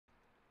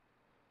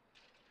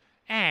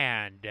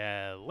And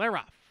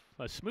Leroff.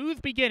 A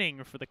smooth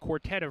beginning for the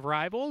quartet of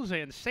rivals,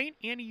 and St.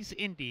 Annie's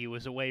Indy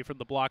was away from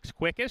the blocks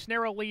quickest.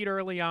 Narrow lead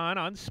early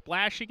on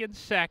splashing in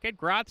second.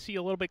 Grazie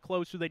a little bit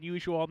closer than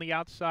usual on the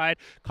outside.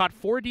 Caught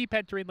 4 deep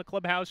entering the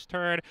clubhouse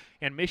turn,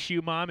 and Miss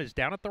You Mom is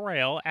down at the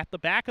rail at the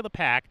back of the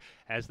pack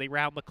as they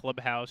round the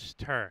clubhouse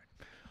turn.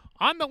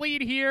 On the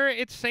lead here,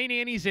 it's St.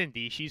 Annie's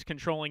Indy. She's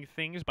controlling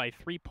things by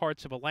 3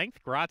 parts of a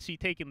length. Grazie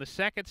taking the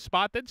second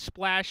spot, then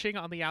splashing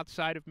on the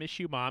outside of Miss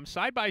You Mom.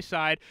 Side by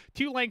side,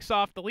 2 lengths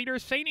off the leader,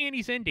 St.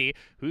 Annie's Indy,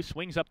 who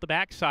swings up the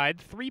backside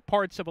 3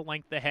 parts of a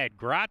length ahead.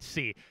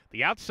 Grazie,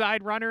 the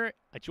outside runner,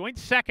 a joint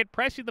second,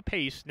 pressing the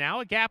pace. Now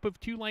a gap of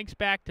 2 lengths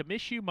back to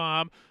Miss You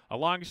Mom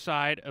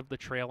alongside of the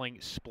trailing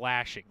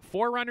Splashing.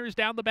 4 runners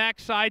down the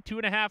backside,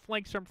 2.5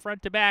 lengths from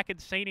front to back,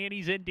 and St.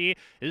 Annie's Indy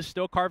is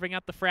still carving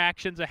out the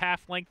fractions, a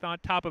half length on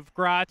top of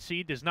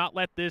Grazie. Does not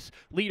let this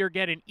leader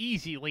get an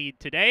easy lead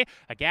today.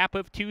 A gap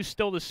of 2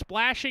 still to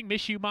Splashing.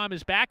 Miss You Mom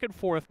is back and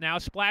forth now.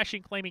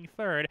 Splashing claiming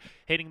third,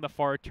 hitting the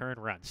far turn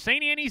run.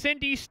 St. Annie's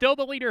Indy still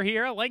the leader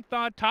here. A length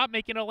on top,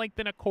 making a length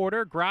and a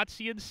quarter.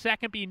 Grazie in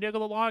second, being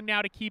niggled along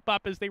now to keep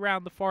up as they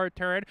round the far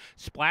turn.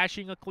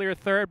 Splashing a clear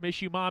third.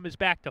 Miss You Mom is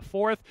back to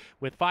fourth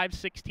with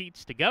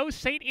 5/16 to go.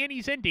 St.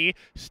 Annie's Indy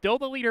still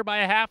the leader by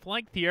a half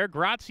length here.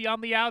 Grazie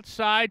on the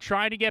outside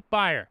trying to get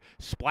by her.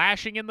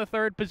 Splashing in the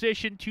third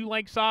position, 2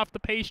 lengths off the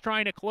pace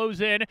trying to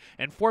close in,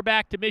 and 4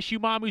 back to Miss You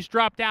Mom, who's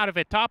dropped out of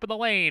it. Top of the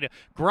lane,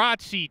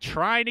 Grazie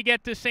trying to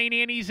get to St.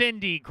 Annie's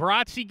Indy.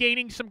 Grazie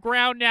gaining some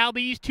ground now.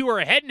 These two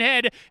are head and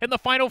head in the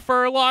final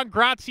furlong.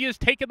 Grazie has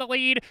taken the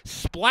lead.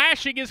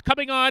 Splashing is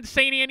coming on.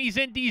 St. Annie's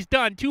Indy's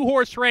done.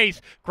 2-horse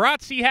race.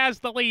 Grazie has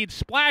the lead.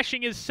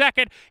 Splashing is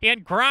second,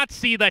 and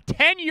Grazie, the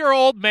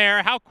 10-year-old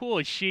mare, how cool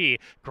is she?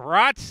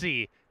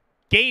 Grazie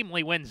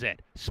gamely wins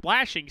it.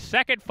 Splashing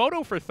second,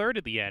 photo for third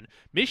at the end.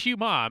 Miss You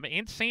Mom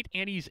and St.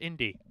 Annie's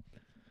Indy.